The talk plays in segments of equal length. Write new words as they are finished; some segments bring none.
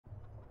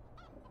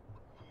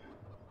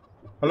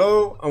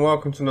Hello and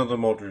welcome to another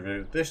mod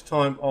review. This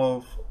time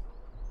of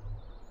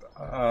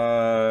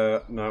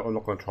no, I'm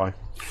not going to try.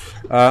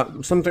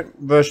 Something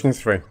version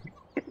 3.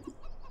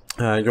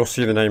 You'll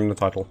see the name in the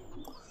title.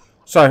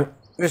 So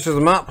this is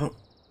the map.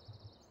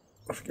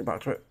 Let's get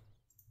back to it.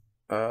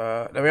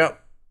 There we go.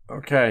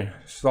 Okay,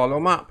 this is our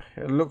little map.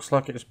 It looks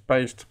like it's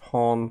based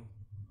upon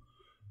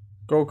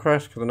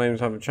Goldcrest because the names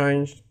haven't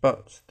changed,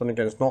 but then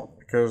again it's not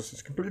because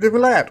it's completely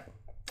different layout.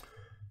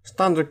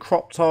 Standard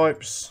crop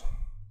types.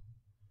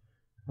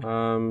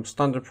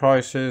 Standard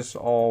prices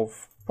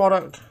of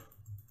product,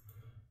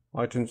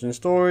 items in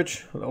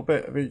storage, a little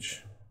bit of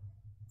each.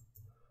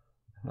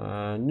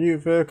 New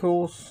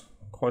vehicles,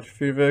 quite a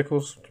few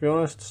vehicles to be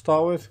honest to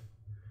start with.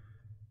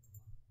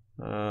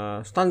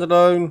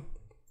 Standalone,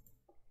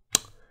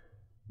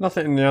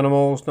 nothing in the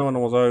animals, no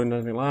animals owned,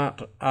 anything like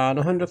that, and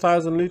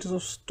 100,000 litres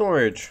of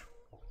storage.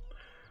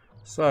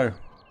 So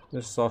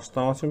this is our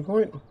starting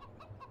point.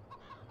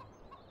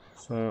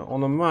 So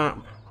on the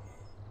map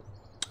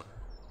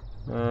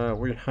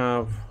we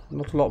have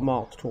not a lot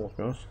marked at all, to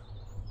be honest.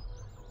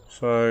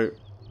 So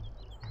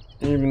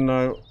even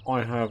though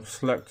I have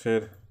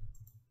selected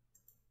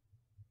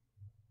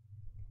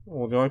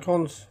all the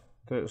icons,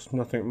 there's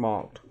nothing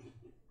marked.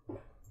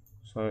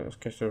 So it's a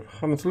case of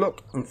having to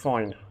look and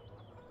find.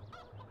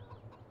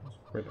 That's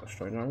a really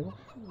strange angle.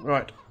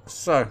 Right,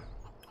 so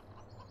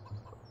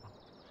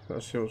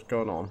let's see what's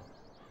going on.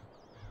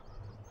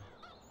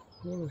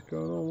 What is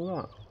going on with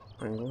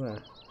that angle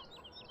there?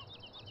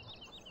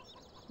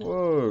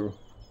 Whoa,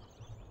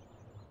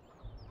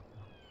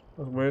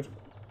 that's weird.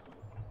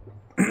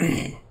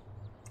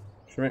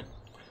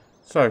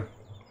 So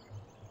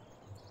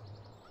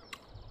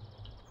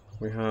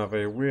we have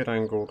a weird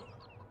angled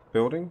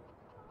building.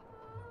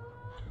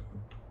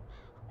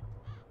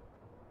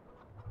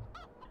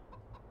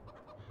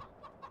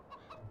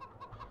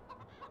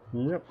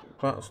 Yep,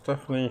 that's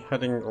definitely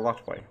heading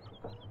that way.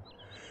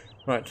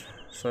 Right,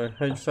 so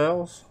hay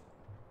sales.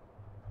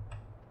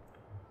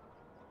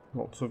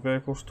 Lots of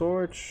vehicle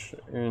storage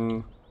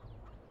in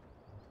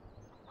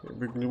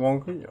Wiggly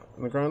Wonky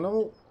on the ground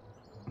level.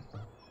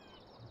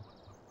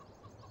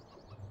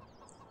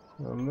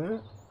 And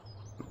there.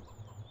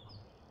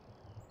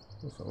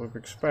 Looks like we've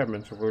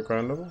experimented with the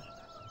ground levels.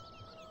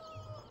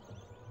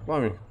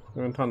 Blimey,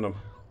 they're in tandem.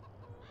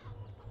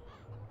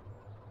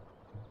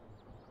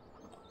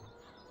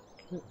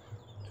 Okay.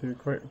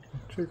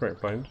 Two great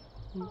planes.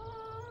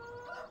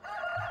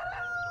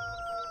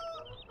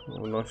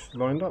 All nice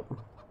lined up.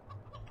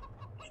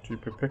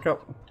 Stupid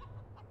pickup.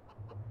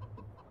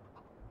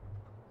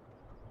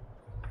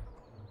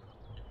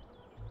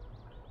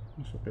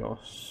 This will be our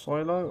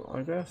silo,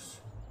 I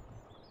guess.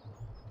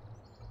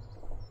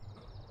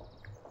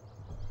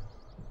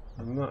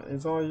 And that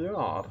is our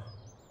yard.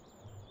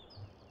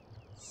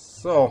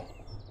 So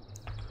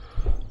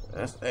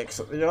let's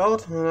exit the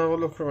yard and have a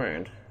look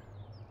around.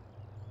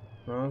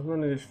 Now, as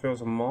none of these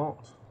fields are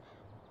marked,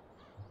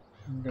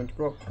 I'm going to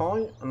go up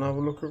high and have a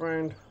look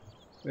around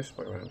this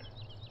way around.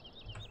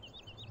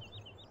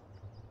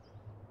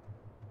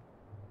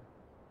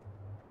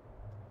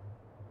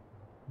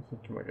 I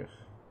think I guess.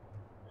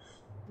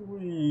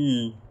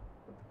 Whee!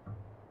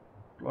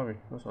 Blimey,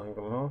 that's an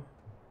angle and a half.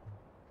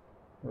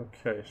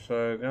 Okay,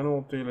 so the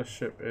animal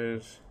dealership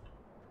is.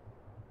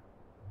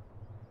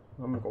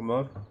 I haven't got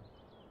mud.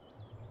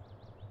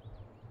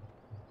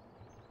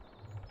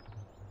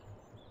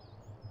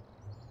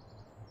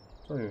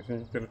 I don't even think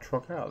you could get a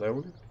truck out there,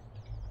 would you?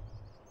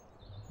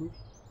 Oops.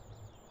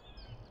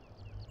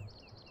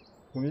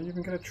 Will you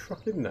even get a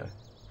truck in there?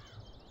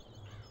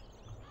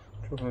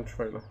 Truck and a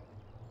trailer.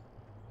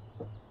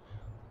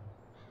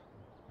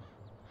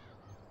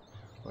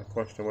 I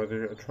question whether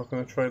you get a truck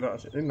and a trailer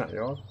actually in that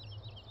yard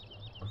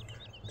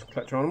to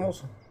collect your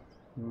animals.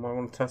 You might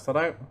want to test that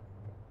out.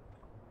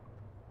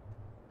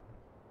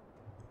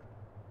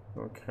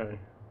 Okay.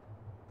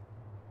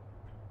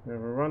 We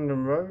have a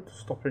random road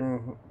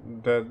stopping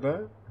dead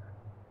there.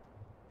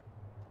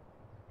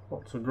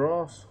 Lots of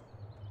grass.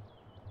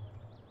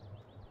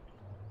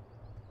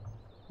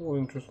 All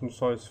interesting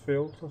sized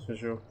fields, that's for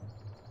sure.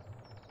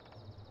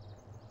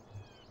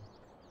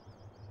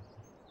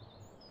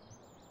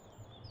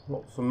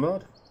 Lots of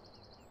mud.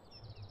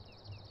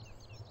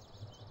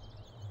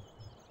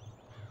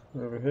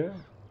 Over here.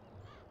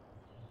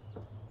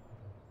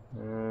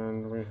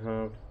 And we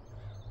have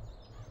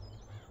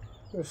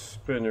this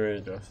spinnery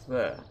just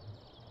there.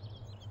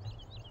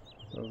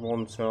 There's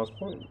one sales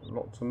point,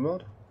 lots of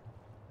mud.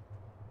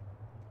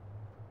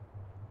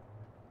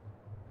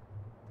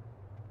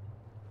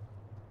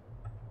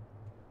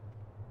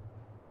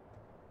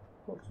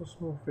 Lots of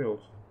small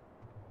fields.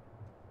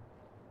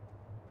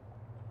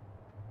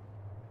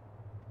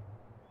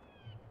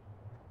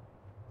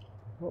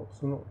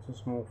 Lots and lots of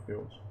small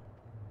fields.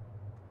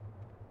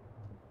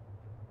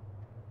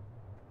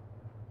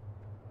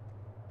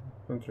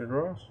 Plenty of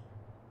grass.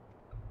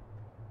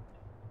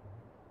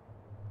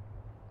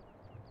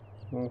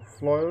 Small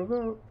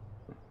flyover.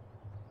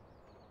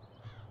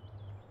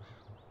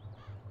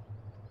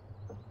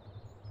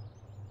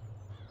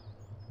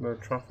 No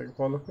traffic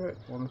by the look of it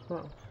on this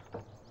map.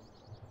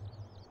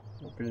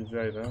 Not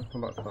BJ there, I'll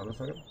come back to that in a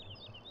second.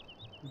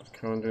 Just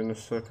carry on doing the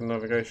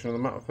circumnavigation of the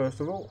map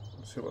first of all.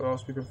 See what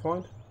else we can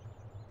find.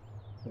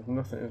 There's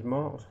nothing is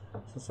marked,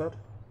 as I said.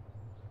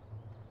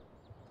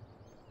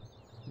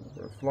 A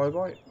bit of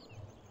flyby.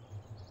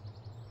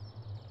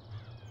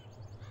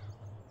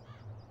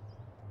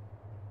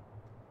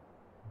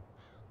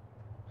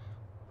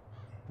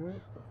 Okay,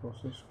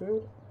 across this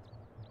field.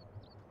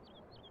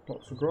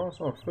 Lots of grass.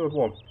 Oh, field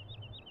 1.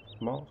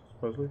 Marked,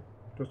 supposedly.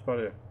 Just about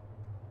here.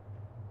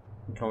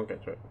 You can't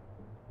get to it.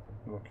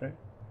 Okay.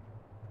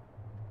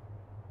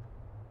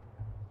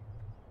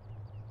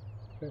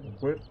 Okay,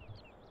 that's weird.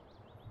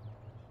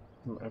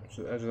 Up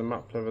to the edge of the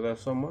map over there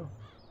somewhere.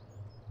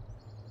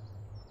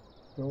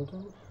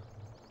 Building.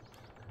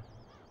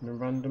 In a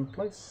random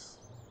place.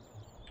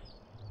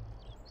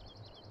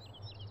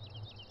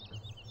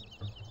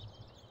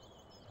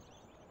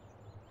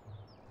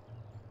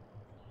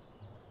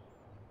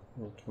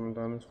 And coming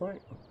down this way.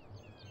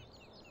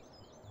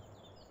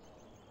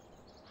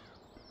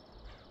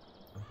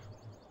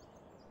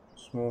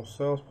 Small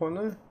sales point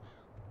there.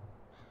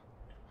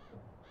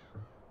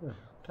 Yeah,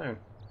 town.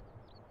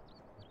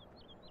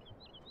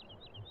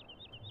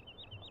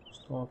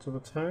 Start of a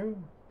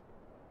town.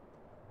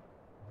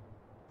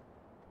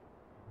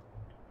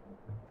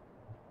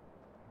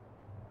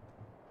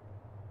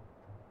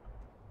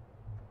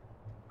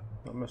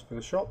 That must be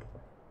the shop.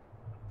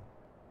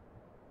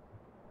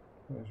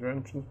 There's your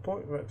entrance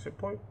point, your exit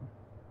point.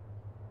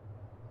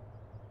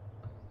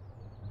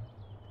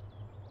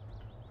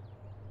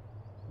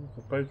 There's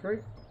the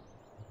bakery.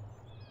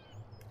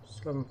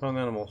 £11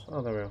 animals.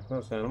 Oh, there we are.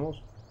 There's the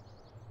animals.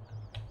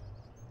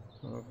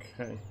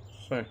 Okay,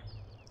 so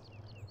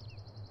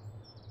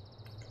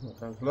come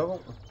down to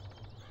level. So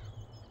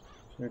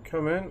we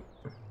come in.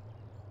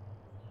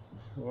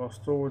 Our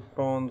storage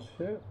barns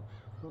here.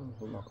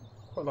 Oh,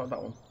 quite like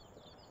that one.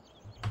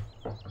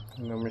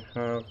 And then we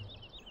have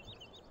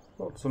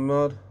lots of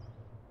mud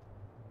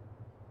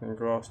and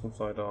grass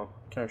inside our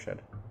cow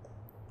shed.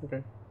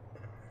 Okay.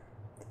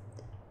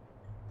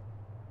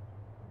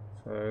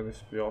 So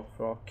this will be off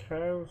for our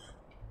cows.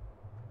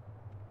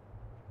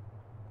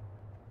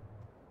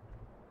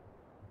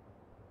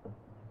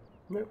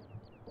 Yep.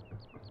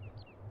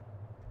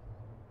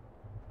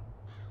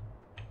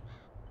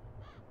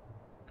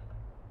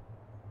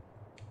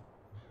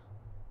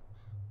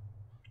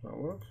 That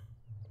works.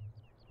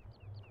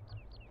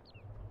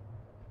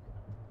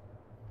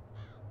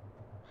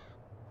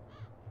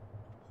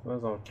 So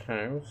there's our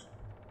cows.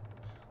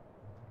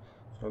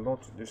 So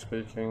logically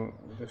speaking,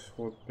 this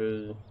would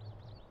be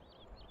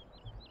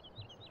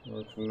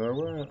road to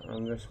nowhere,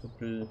 and this would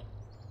be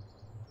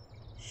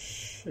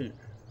sheep.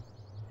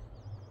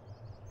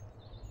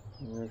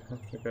 And we'd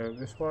have to go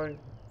this way,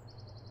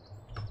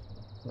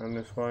 and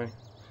this way,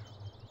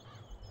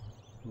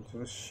 into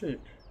the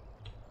sheep.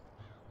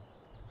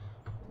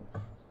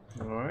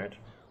 Alright.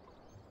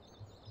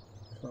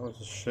 So that was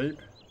the sheep.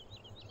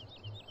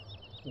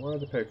 Where are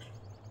the pigs?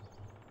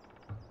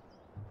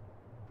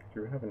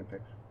 Do we have any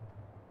pigs?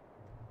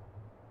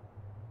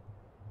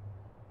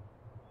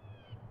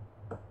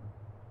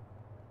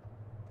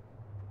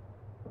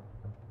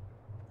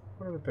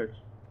 Where are the pigs?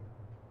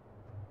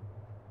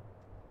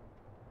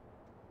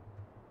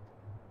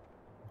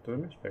 Did I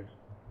miss pigs?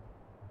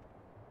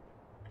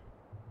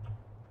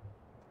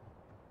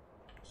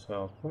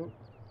 South point,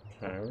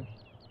 cows,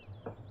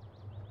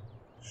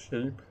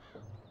 sheep,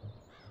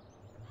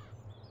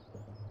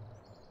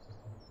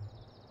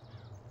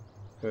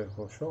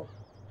 vehicle shop,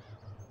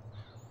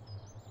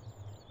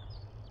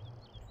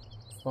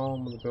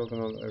 farm with a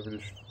building on a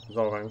really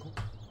bizarre angle.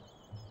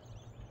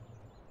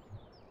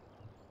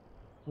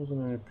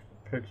 Wasn't any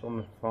pigs on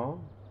the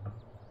farm?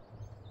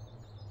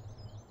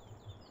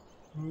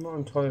 I'm not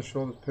entirely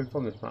sure there's pigs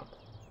on this map.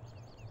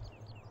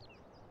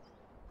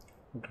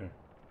 Okay.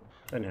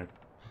 Anyhow.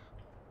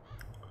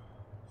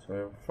 So we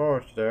have a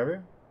forested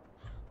area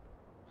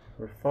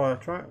with fire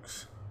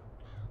tracks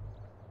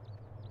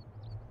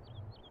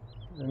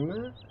in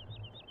there.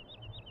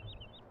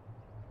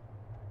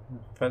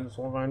 A fence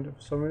all around it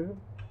for some reason.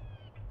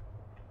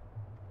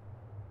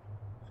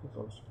 So it's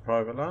obviously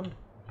private land.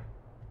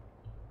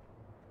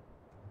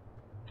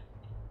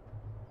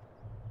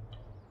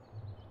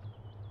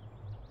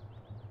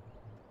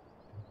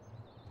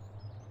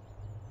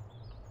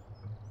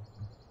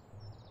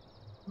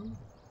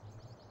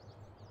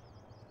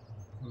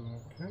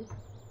 Okay.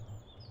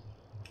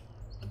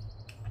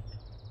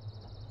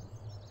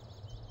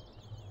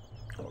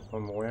 Got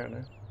one more way out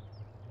now.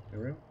 Here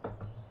we are.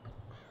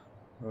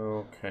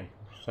 Okay,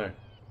 so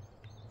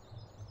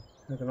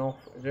heading off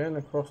again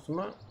across the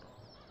map.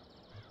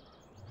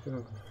 Bit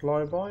of a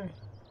flyby.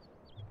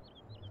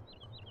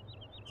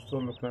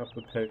 Still looking out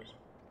for the pigs.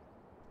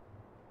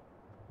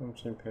 Haven't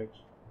seen pigs.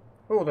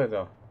 Oh, there they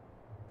are.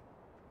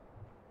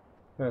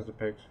 There's the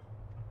pigs.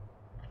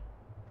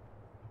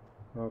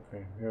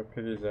 Okay, we have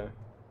piggies there.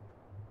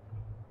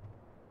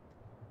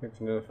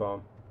 Pigs near the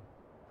farm.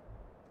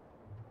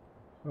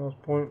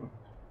 Last point.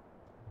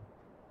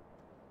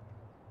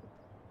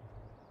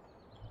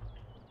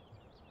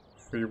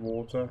 free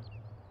water.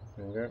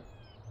 There you go.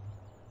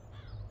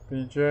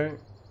 BJ.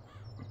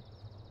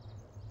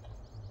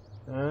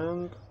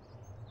 And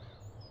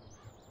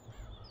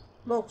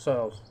milk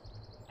cells.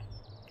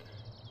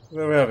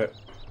 There we have it.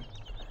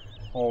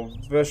 Of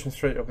version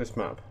 3 of this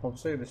map.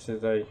 Obviously this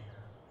is a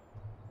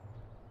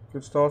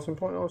good starting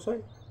point, I would say.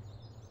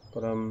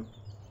 But a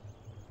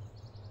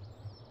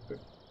bit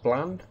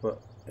bland, but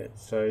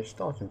it's a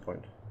starting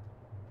point.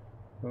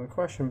 Now the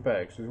question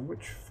begs is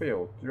which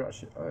field do you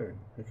actually own?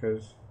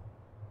 Because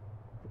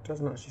it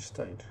doesn't actually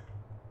state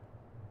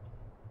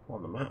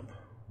on the map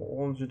what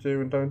ones you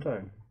do and don't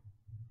own.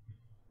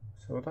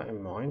 So with that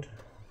in mind,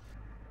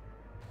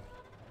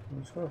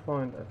 I'm just going to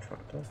find a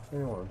tractor. What do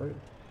you want to do?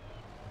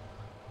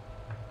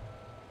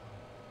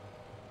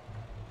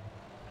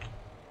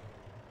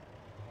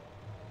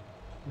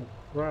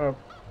 Grab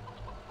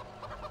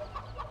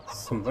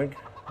something.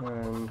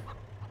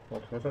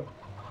 What is it?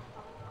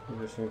 You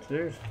just need to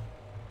use.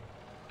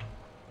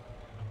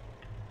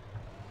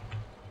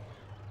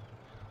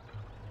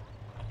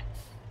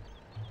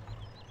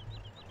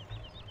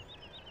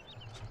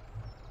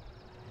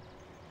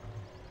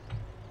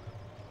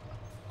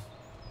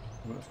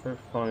 Let's go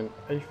find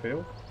a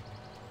field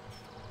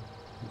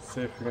and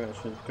see if we can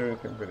actually do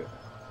anything with it.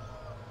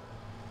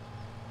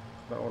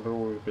 That would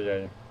always be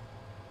a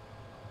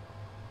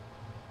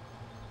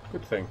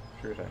good thing,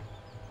 should we say.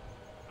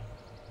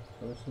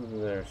 So this is the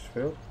nearest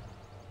field.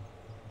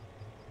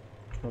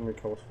 Can we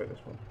cultivate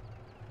this one?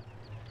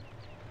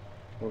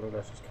 Or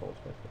let's just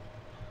cultivate it.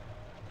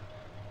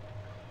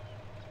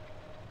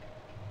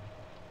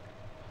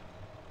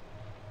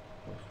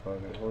 I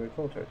suppose it's already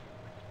cultivated.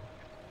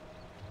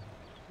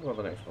 Well,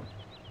 the next one.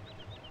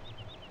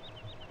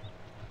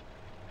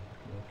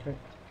 Okay.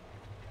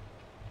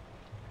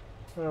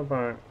 How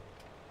about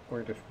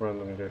we just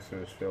randomly go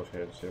through this field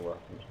here to see what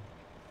happens.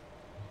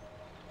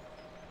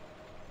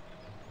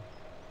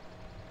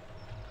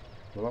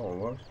 Well, that one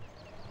works.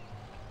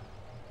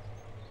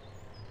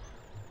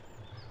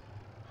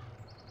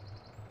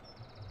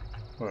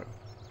 Right.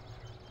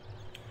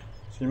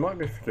 So you might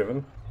be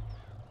forgiven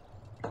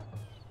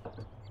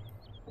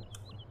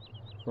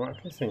for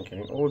actually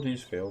thinking all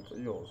these fields are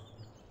yours.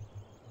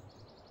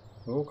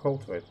 They're all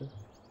cultivated.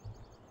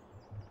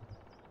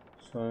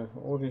 So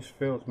all these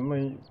fields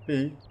may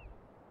be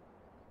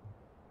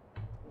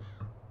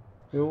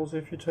yours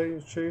if you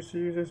choose to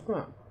use this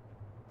map.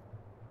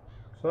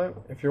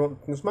 So if you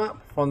want this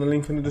map, find the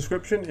link in the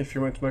description. If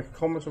you want to make a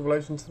comment in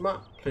relation to the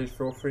map, please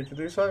feel free to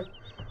do so.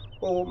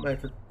 Or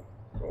make a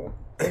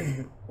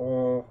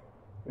or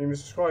even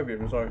subscribe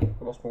even, sorry,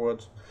 I lost my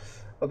words.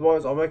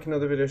 Otherwise I'll make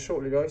another video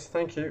shortly guys.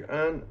 Thank you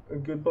and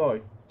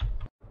goodbye.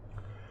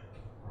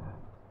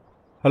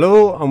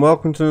 Hello and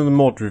welcome to another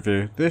mod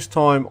review. This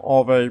time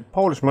of a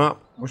Polish map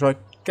which I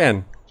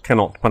again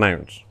cannot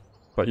pronounce,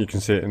 but you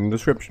can see it in the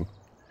description.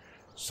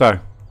 So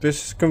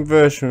this is a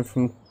conversion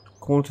from,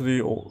 according to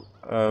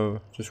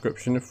the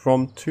description,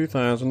 from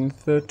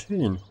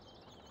 2013.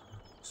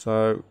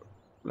 So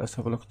let's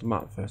have a look at the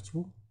map first of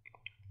all.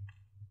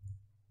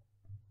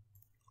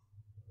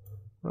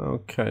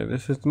 Okay,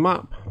 this is the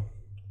map.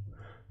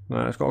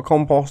 Now it's got a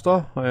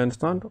composter, I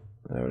understand.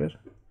 There it is.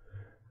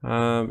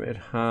 It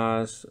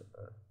has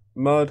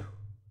mud,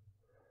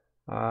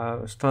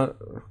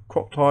 standard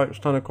crop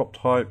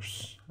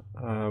types,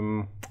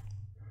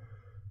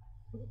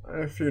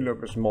 a few little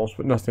bits of moss,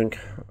 but nothing.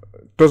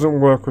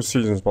 Doesn't work with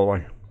seasons, by the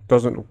way.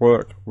 Doesn't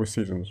work with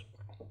seasons.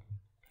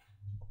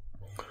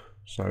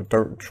 So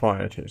don't try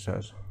it, it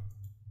says.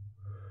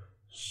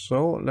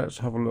 So let's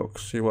have a look,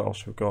 see what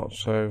else we've got.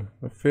 So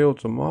the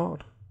fields are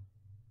marked.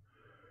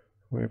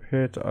 We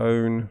appear to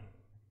own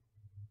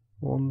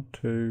 1,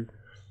 2,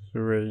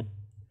 3,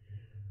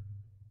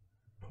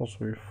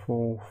 possibly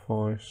 4,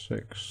 5,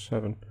 6,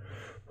 7,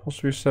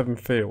 possibly 7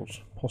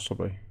 fields,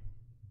 possibly.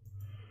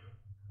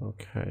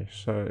 Okay,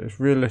 so it's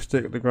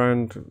realistic. The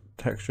ground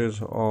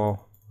textures are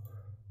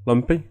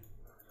lumpy.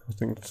 I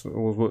think that's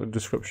always what the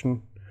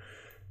description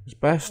is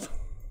best.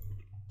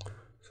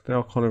 So they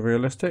are kind of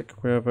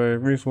realistic. We have a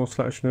reasonable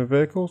selection of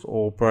vehicles,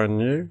 all brand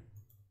new.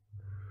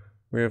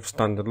 We have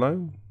standard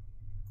loan.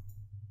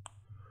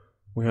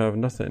 We have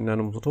nothing in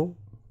animals at all.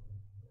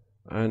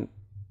 And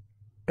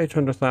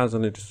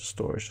 800,000 litres of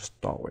storage to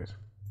start with.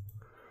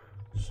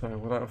 So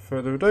without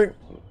further ado,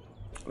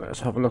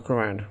 let's have a look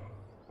around.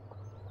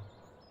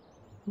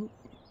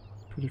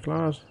 Pretty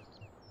flowers.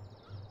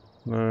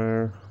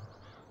 No.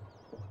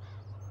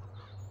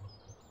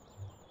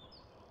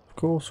 Of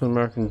course, an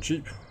American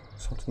Jeep.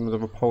 Something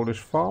with a Polish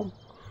farm.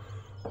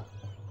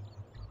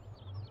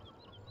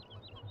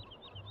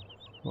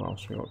 What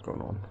else we got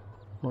going on?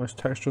 Nice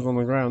textures on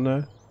the ground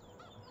there.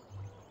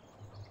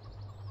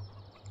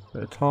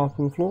 Bit of tarp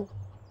on the floor.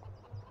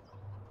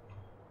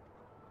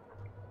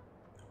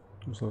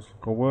 There's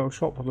a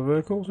workshop for the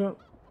vehicles, yeah.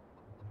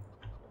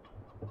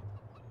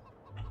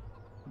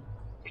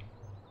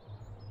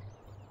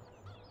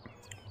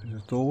 Does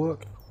this door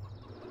work?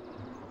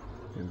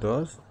 It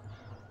does.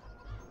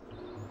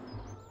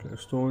 Bit of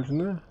storage in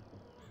there.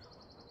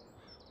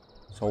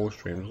 Soul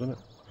streams, isn't it?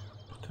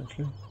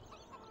 potentially.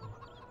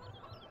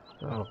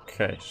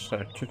 Okay,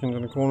 so chickens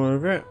in the corner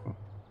of it.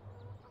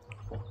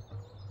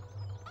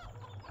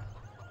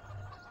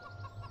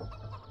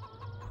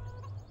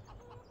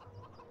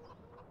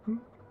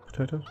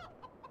 Potatoes.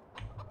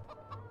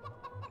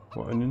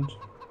 What, onions?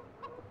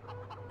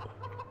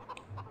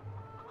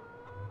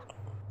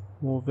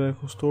 More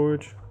vehicle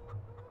storage.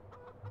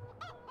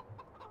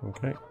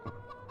 Okay.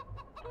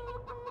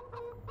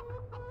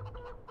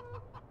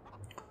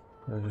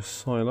 There's a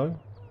silo.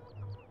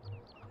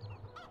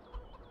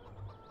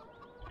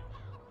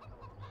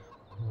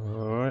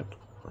 Alright.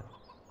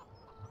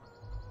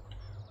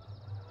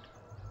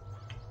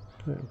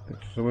 Okay,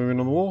 pictures of women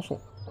on the walls.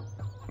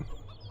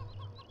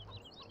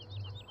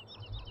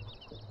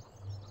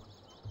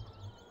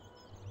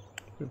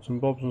 Bits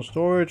and bobs and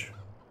storage.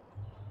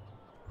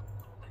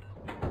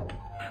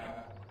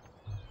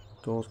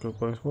 Doors go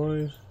both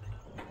ways.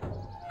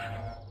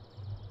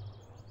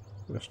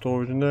 Bit of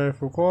storage in there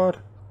if required.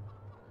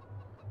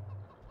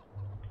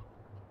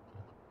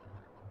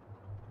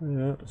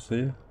 Yeah,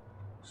 see,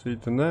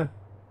 seeds in there.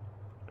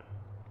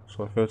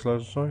 Soil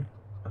fertilizer, sorry.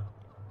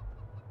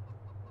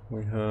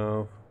 We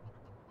have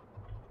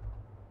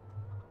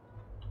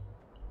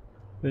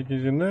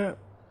piggies in there.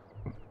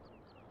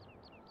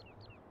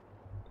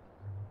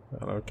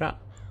 Hello, cat.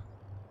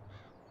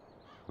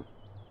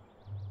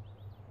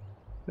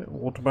 Yeah,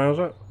 water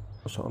bowser.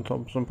 Sat on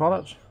top of some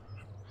pallets.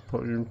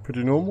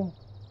 Pretty normal.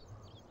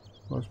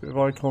 Nice bit of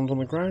icons on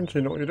the ground, so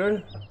you know what you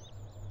do.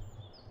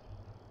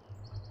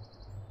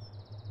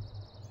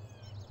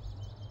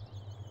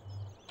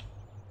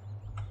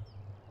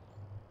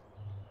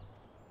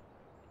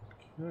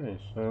 Okay,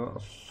 so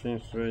that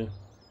seems to be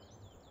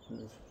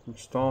the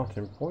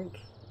starting point.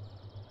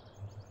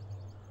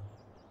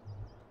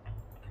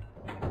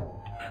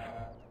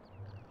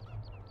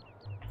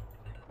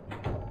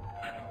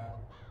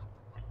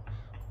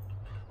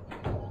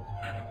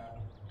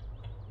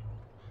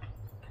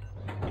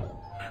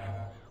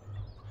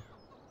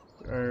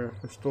 Area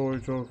for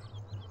storage of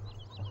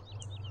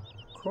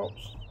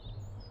crops.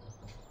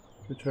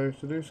 We chose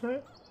to do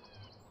so.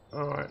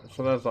 Alright,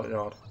 so there's that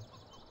yard.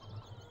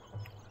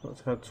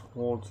 Let's head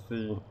towards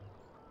the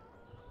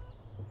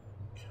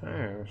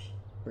cows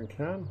if we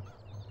can.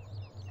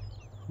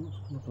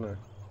 Oops, no.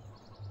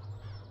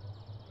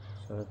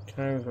 So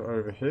cows are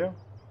over here.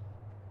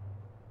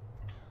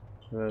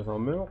 So there's our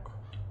milk.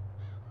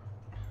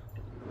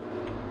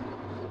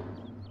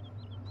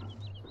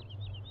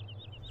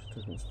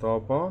 Different style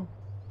barn.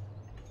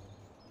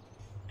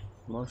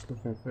 Nice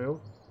looking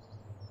field.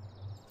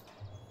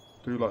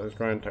 Do like those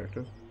ground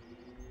textures.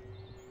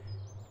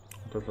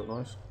 It does look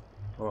nice.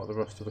 I like the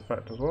rest of the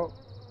effect as well.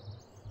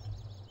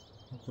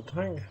 There's the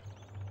tank.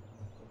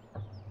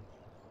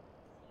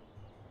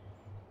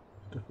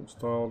 Different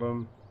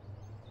styled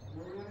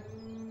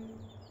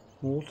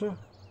water.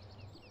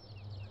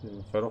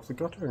 Even fed off the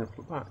gutter and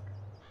flip back.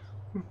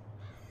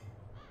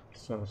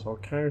 So that's our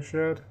cow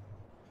shed.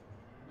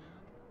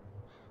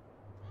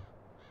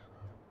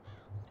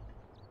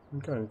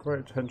 Again, great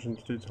attention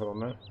to detail on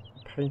there.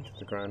 Painted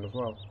the ground as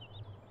well.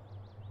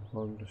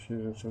 I'm just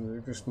using some of the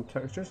existing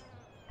textures.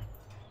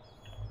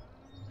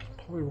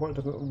 Probably why it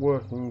doesn't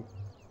work in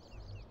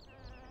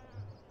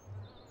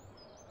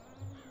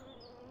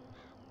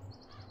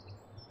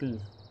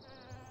bees.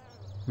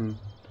 There's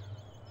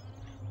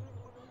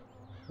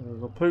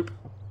a poop.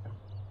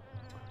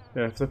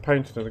 Yeah, if they're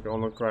painted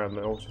on the ground,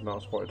 then obviously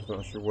that's why it doesn't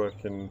actually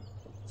work in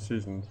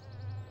seasons.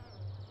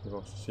 Because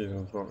obviously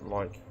seasons won't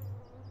like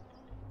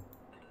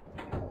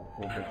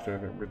all bits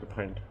doing it with the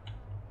paint.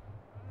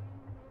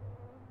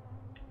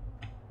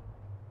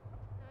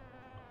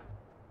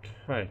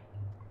 Okay.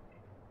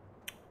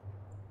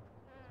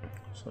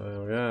 So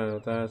yeah,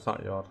 there's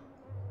that yard.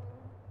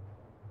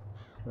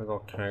 There's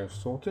our cows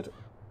sorted.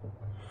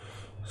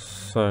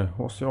 So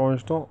what's the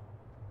orange dot?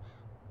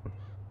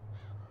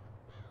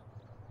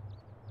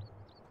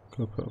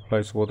 Could put a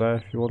placeholder there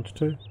if you wanted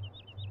to.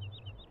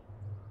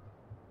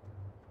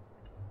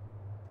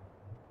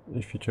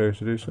 If you chose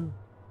to do so.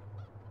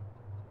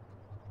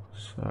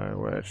 So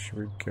where should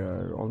we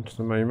go? Onto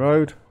the main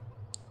road.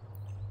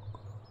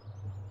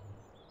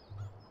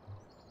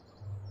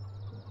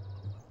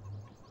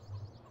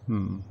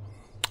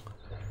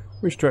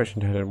 Which direction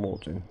to head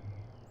towards in?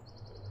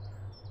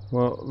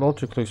 Well,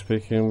 logically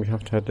speaking, we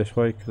have to head this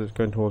way because it's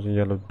going towards a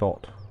yellow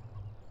dot.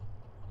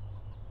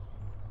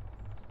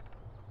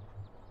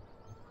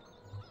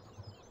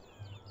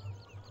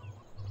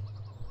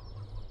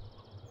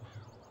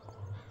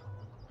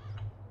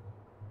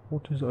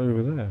 What is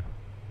over there?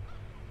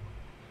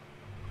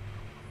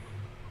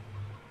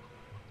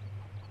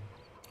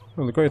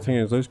 Well, the great thing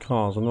is those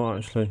cars are not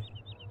actually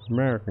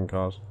American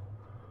cars.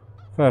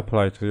 Fair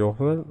play to the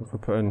author for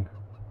putting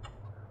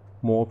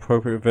more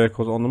appropriate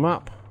vehicles on the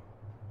map.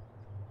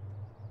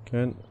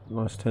 Again,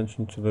 nice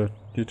attention to the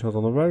details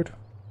on the road.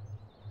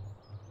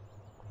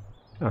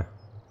 Ah,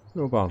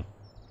 little barn.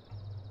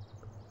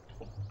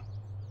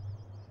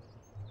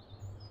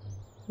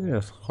 Yeah,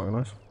 it's quite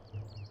nice.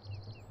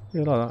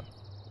 Yeah, I like that.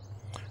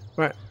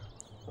 Right,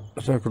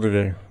 Circle the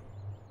view.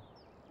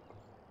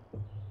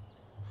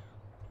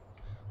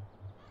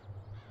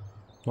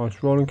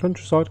 Nice rolling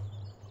countryside.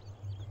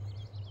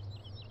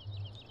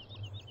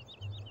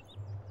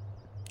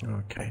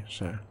 Okay,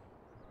 so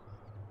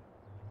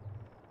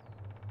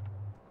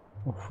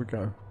off we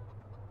go.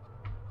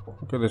 We'll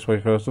go this way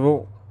first of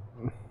all.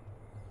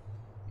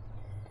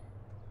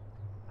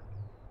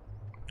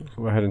 So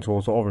we're heading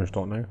towards the orange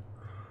dot now.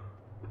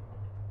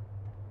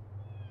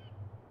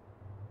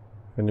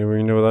 Anyway,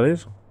 you know where that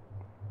is?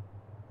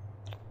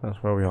 That's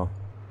where we are.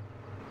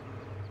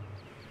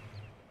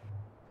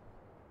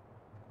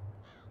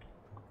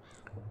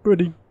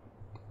 Birdie.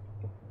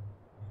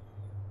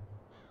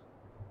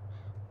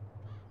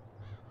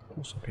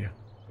 What's up here?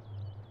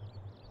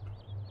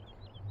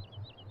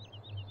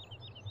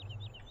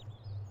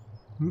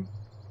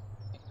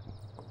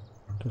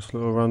 Just a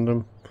little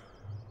random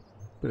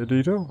bit of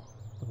detail.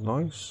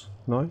 Nice,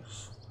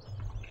 nice.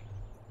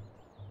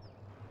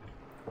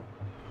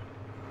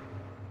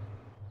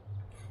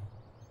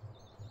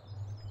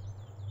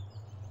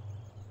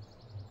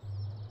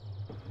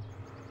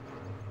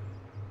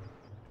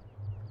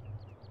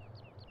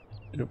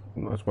 Yep,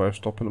 nice way of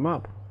stopping the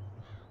map.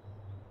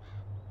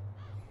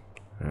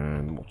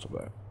 And what's up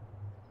there?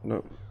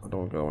 No, I don't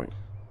want to go that way.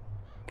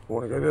 I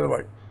want to go the other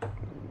way.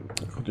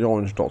 The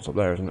orange dot's up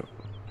there, isn't it?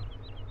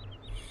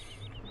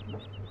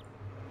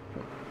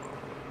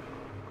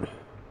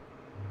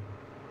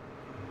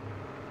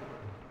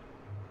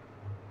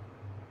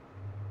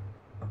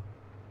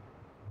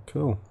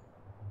 Cool.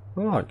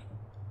 I like.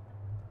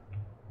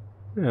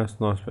 Yeah, that's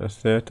a nice bit of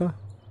theatre.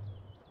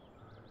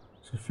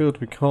 It's a field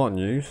we can't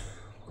use,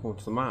 according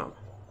to the map.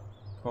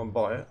 Can't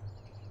buy it.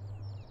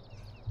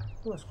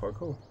 Oh, that's quite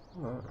cool.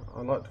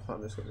 I like the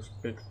fact it's got this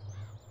big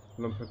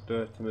lump of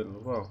dirt in the middle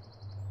as well.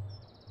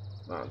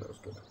 That looks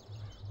good,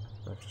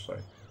 I have to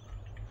say.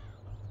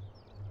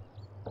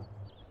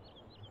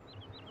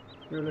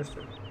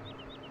 Realistic.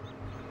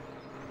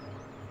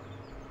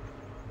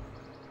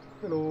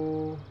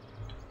 Hello.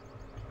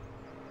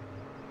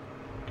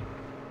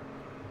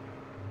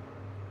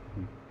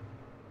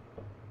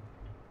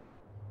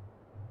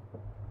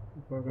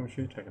 Program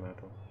sheet taken out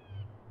of.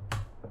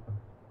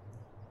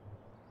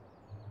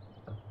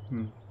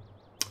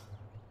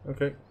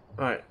 Okay.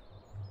 Alright.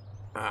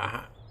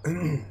 Aha.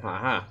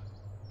 Aha.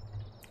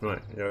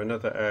 Right, you have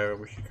another area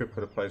which you could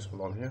put a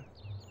placeable on here.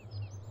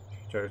 If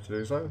you chose to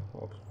do so,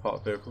 or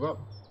part the vehicle up.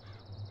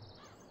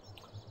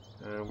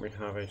 And we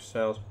have a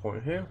sales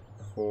point here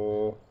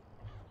for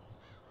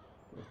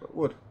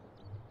wood.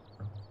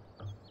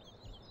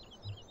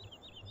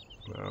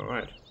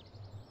 Alright.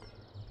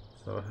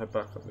 So I'll head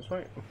back up this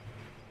way.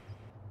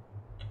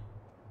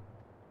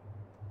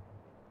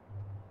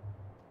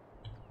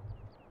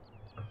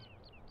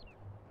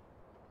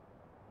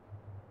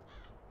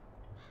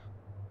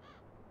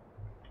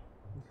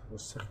 The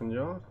second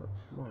yard? Oh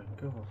my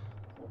god.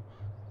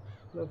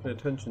 Lovely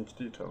attention to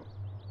detail.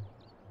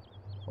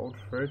 Old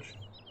fridge.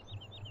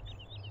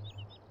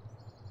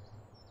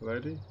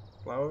 Lady.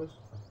 Flowers.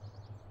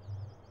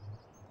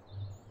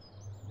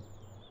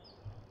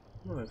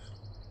 Nice.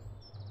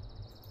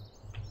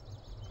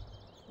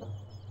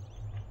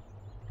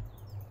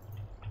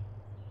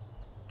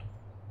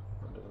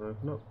 That doesn't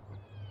open up.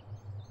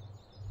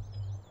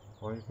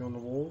 Ivy on the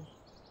walls.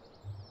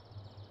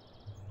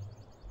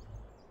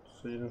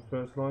 Seed and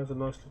fertilizer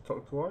nicely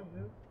tucked away,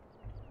 yeah.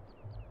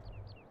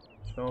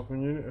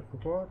 Sharpening unit if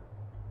required.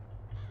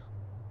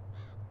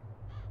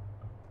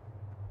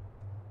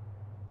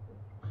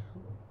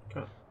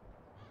 Cat.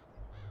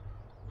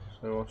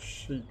 So our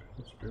sheep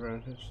must be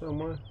around here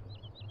somewhere.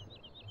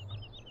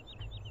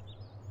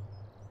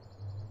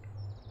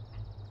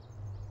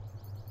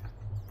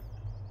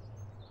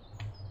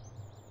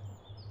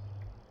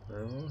 There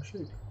are our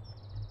sheep.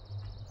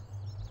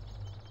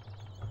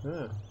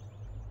 Yeah.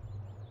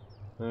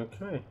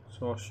 Okay,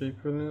 so our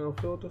sheep are in the little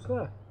field just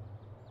there.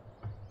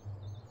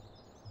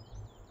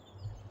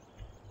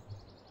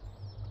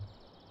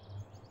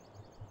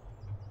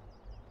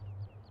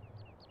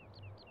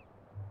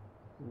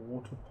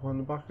 Water behind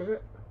the back of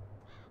it.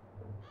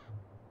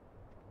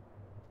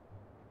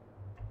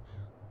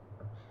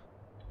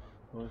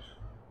 Nice.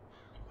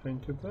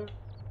 Painted there.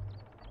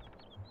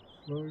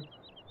 Slope.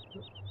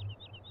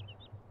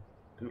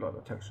 Do like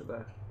the texture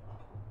there.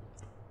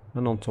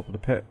 And on top of the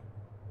pit.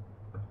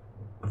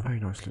 Very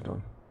nicely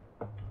done.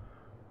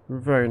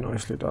 Very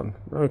nicely done.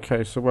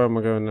 Okay, so where am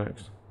I going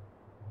next?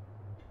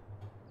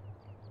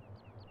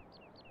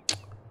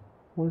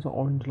 What is that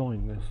orange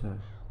line there?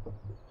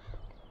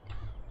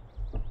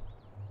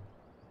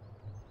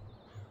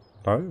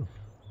 Oh.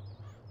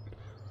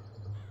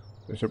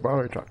 It's a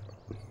railway track.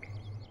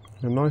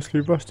 And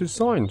nicely rusted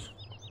signs.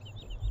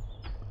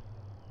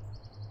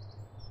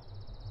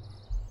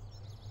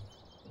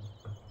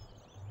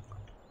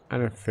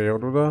 And a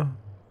field with a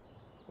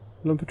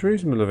lump of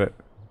trees in the middle of it.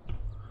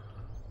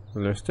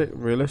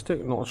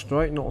 Realistic, not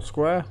straight, not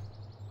square.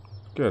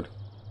 Good.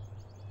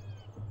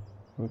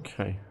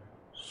 Okay,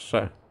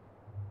 so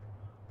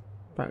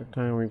back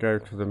down we go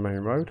to the main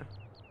road.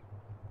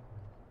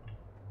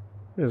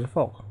 Here's a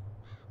fox.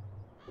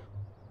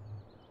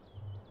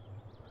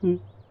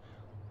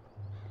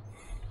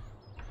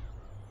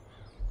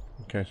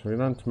 Okay, so we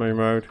land to main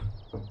road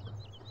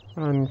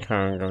and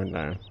carry on going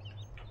down.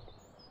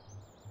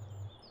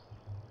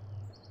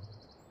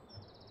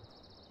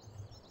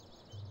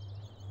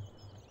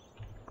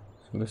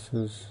 So this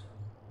is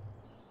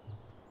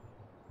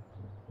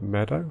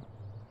meadow,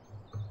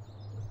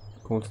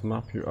 according to the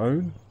map you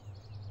own.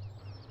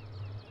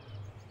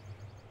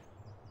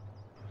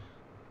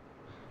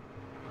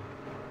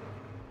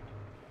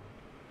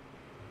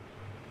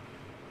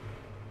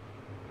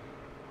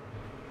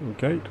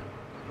 Gate.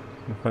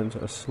 The fence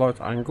at a slight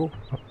angle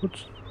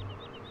upwards.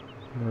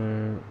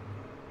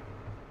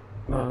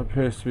 That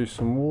appears to be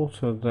some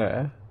water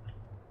there.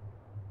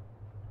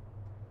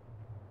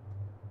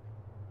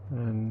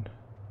 And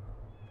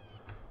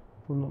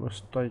if I'm not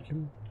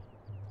mistaken.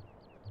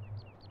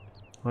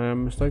 I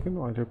am mistaken,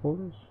 I do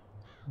apologize.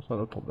 What's at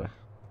the top there?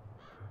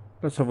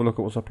 Let's have a look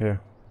at what's up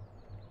here.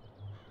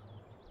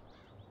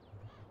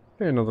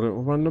 Hey, another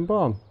little random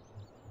barn.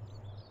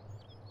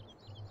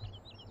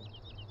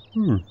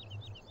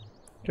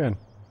 Again,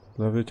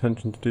 lovely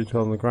attention to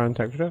detail on the ground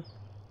texture.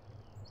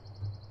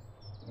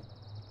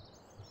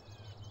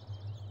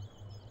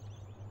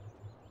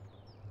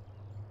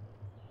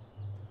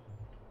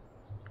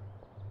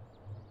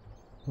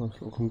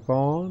 Nice little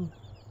barn.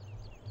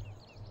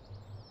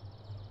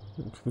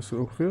 Next to this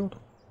little field.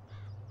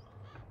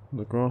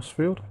 The grass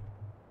field.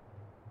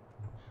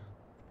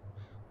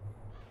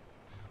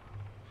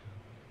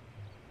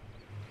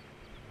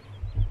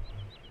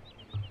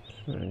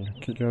 Okay,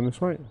 keep going this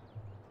way.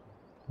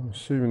 I'm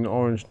assuming the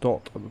orange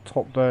dot at the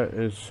top there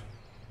is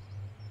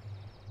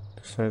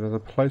to say there's a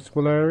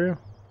placeable area.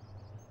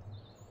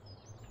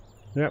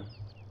 Yep,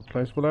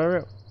 placeable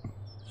area.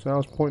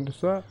 Sales point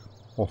is that.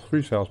 Or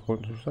 3 sales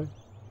points, I should say.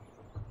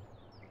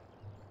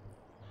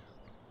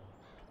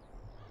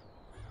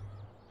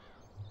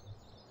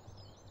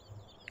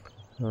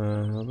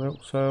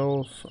 Milk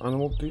sales,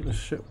 animal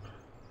dealership.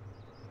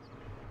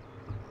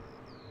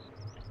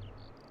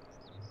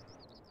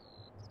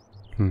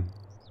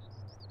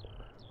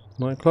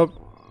 Nightclub.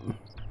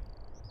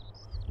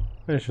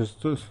 Hey, it's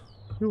just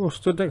you all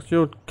stood next to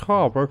your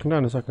car broken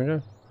down a second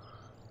ago.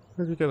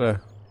 How did you get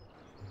there?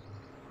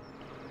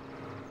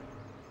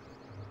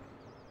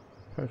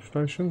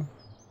 Petrol station.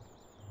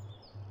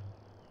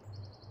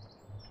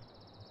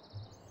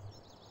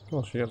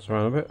 Oh, she gets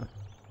around a bit.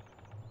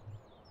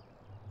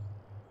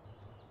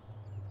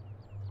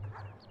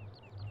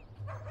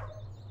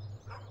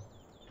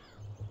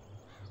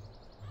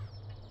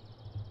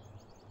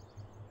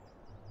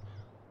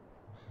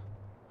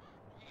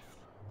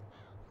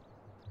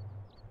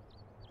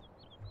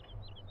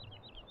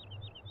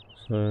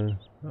 So,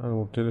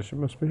 animal dealership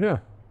must be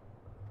here.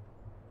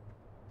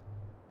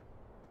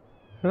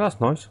 Yeah, that's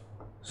nice.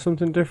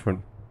 Something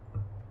different.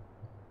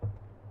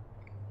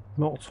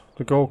 Not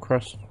the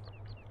Goldcrest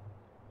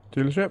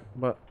dealership,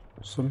 but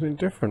something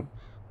different.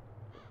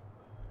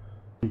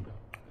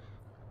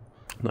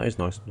 That is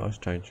nice. Nice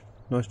change.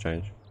 Nice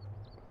change.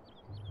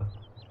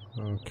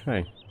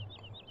 Okay.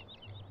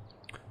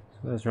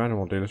 So there's your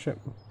animal dealership.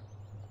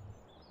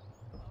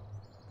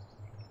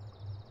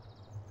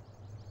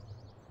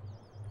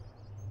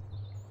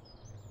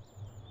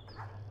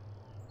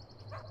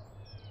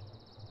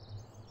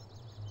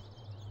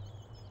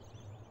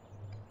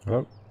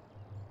 Oh.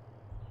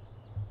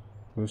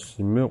 Let's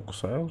see, milk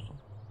sales.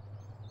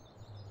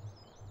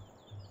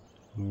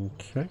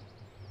 Okay.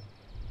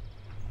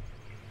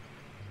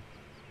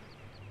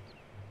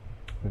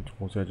 Going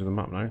towards the edge of the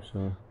map now,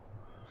 so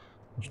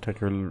let's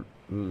take a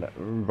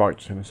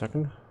right in a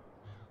second.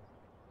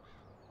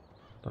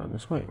 Down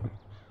this way.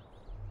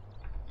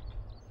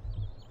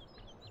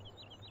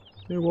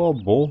 Yeah,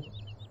 wild boar.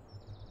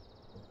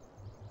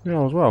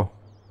 Yeah, as well.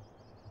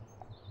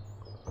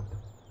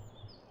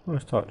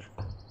 Nice touch.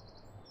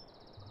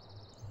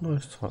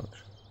 Nice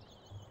touch.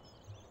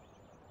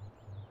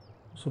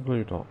 What's a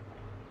blue dot?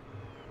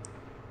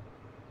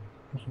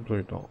 What's a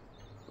blue dot?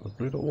 A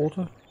blue dot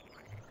water?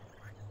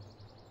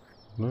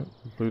 No,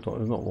 the blue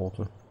dot is not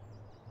water.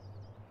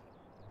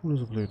 What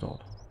is a blue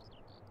dot?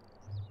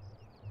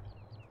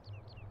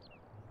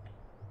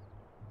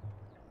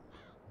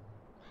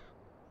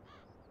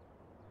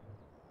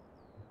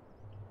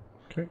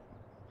 Okay.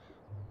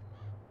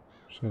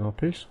 Send our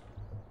piece.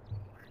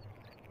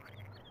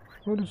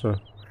 What is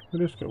a? It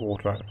is get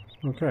water out.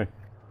 Okay.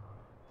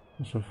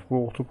 That's a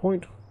water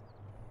point.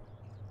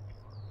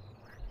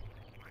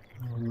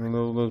 And then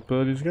all those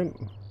birdies again.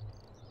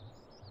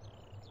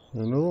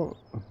 You know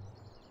what?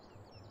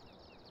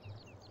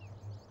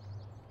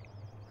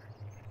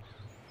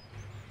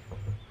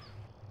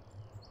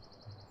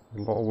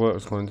 A lot of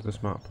work's gone into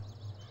this map,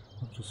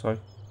 I have to say.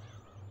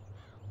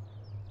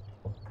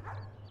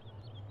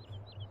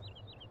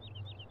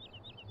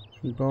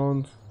 Few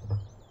barns.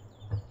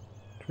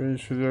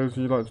 Trees for those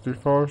who like to do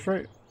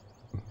forestry.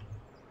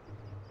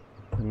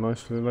 And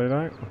nicely laid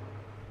out.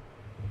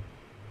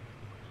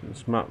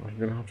 This map, you're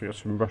going to have to get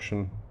some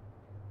Russian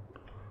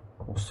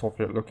or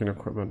Soviet looking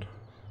equipment.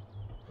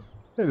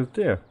 Hey, there's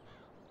deer.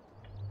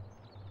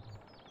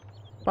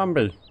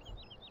 Bambi.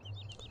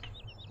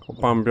 Got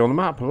Bambi on the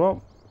map as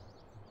well.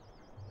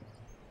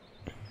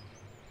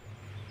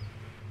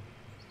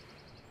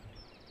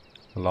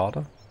 A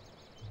larder.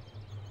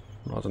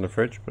 Not in the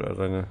fridge, but it was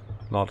in a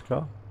large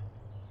car.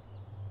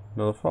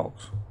 Another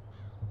fox.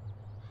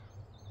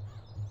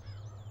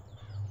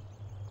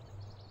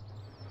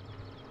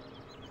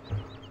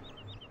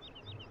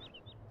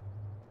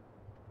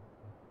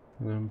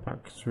 And then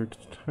back through to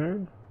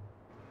town.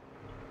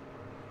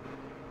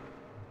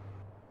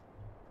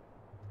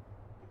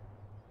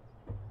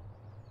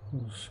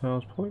 There's a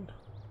sales point.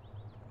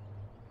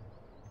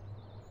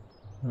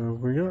 There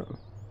we go.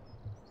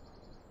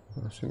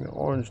 I think the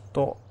orange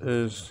dot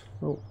is,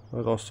 oh,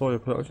 there's our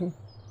soya production.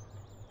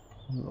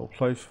 A little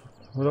place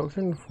for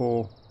production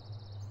for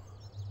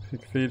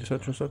pig feed,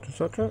 etc, etc,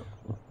 etc.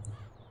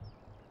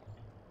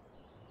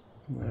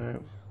 Now,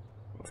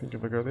 I think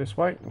if I go this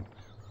way,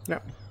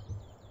 yep.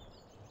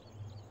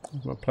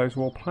 My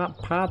placeable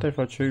pad if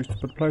I choose to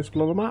put a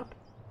placeable on the map.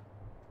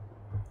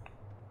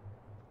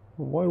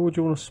 Why would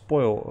you want to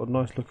spoil a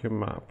nice looking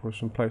map with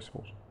some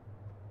placeables?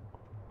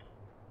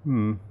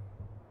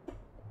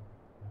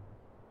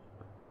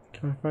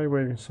 Cafe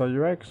where you can sell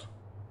your eggs.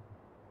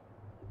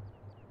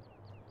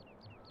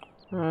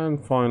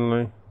 And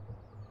finally,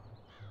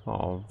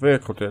 our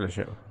vehicle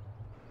dealership.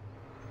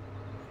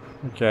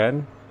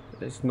 Again,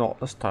 it's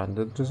not the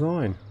standard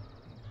design.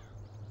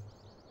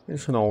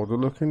 It's an older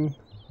looking,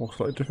 or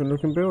slightly different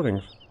looking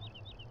buildings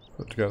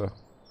put together.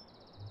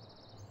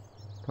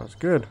 That's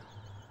good.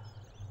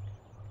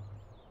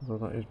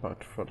 Although that is back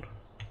to front.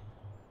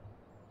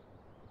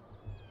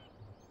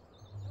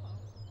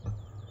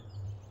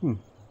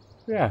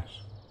 Yes.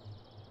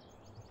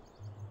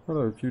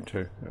 Hello, you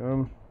two.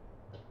 And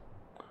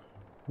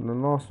the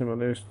last thing on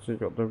the list, you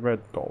got the red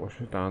dot, which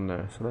is down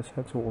there. So let's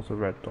head towards the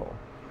red dot.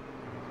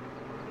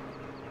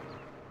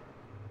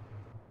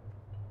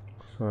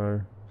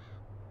 So,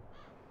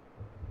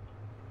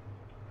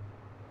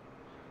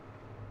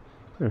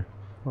 yeah,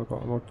 I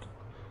got unlocked.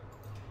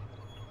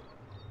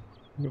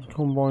 Got the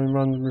combine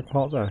randomly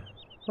parked there.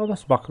 Oh,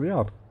 that's the back of the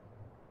yard.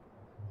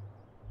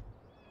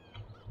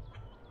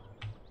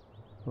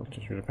 Not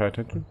just really pay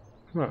attention.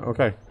 Right,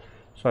 okay.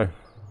 So,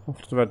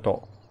 off to the red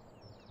dot.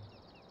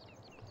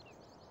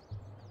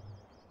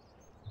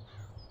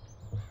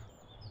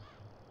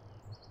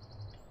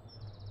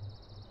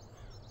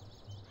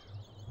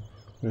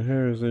 So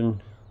here is the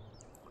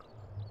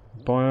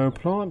bio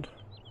plant.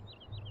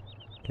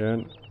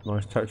 Again,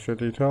 nice texture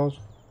details.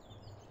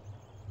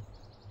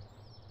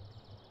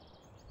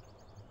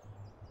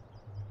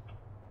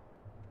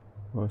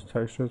 Nice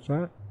textures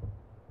there.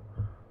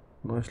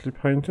 Nicely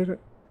painted.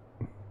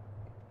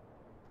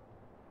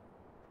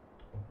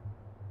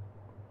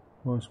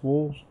 Nice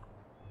walls.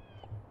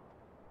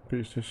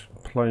 It's just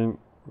plain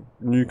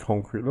new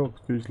concrete look.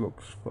 These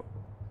look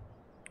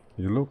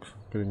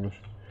good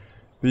English.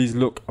 These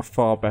look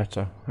far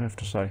better, I have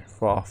to say.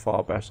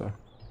 Far better.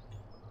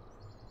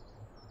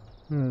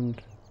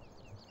 And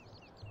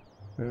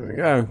there we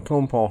go,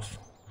 compost.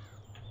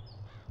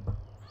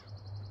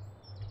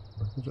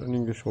 Is it in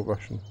English or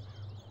Russian?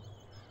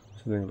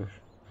 It's in English.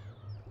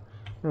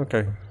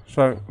 Okay,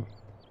 so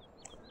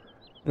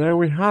there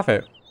we have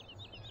it.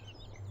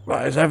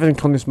 That is everything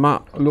on this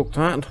map I looked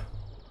at,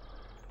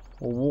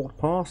 or walked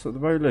past at the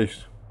very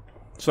least.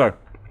 So,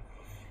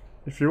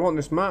 if you want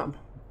this map,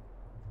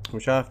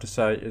 which I have to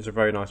say is a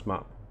very nice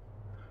map.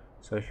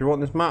 So if you want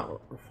this map,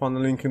 find the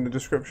link in the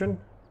description.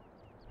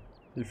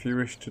 If you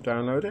wish to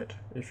download it,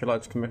 if you'd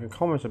like to make a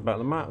comment about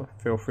the map,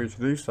 feel free to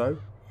do so.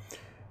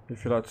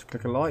 If you'd like to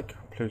click a like,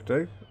 please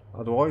do.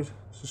 Otherwise,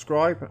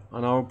 subscribe,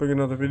 and I'll bring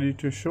another video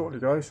to you shortly,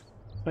 guys.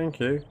 Thank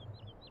you,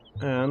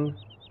 and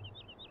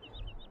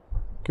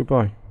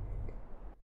goodbye.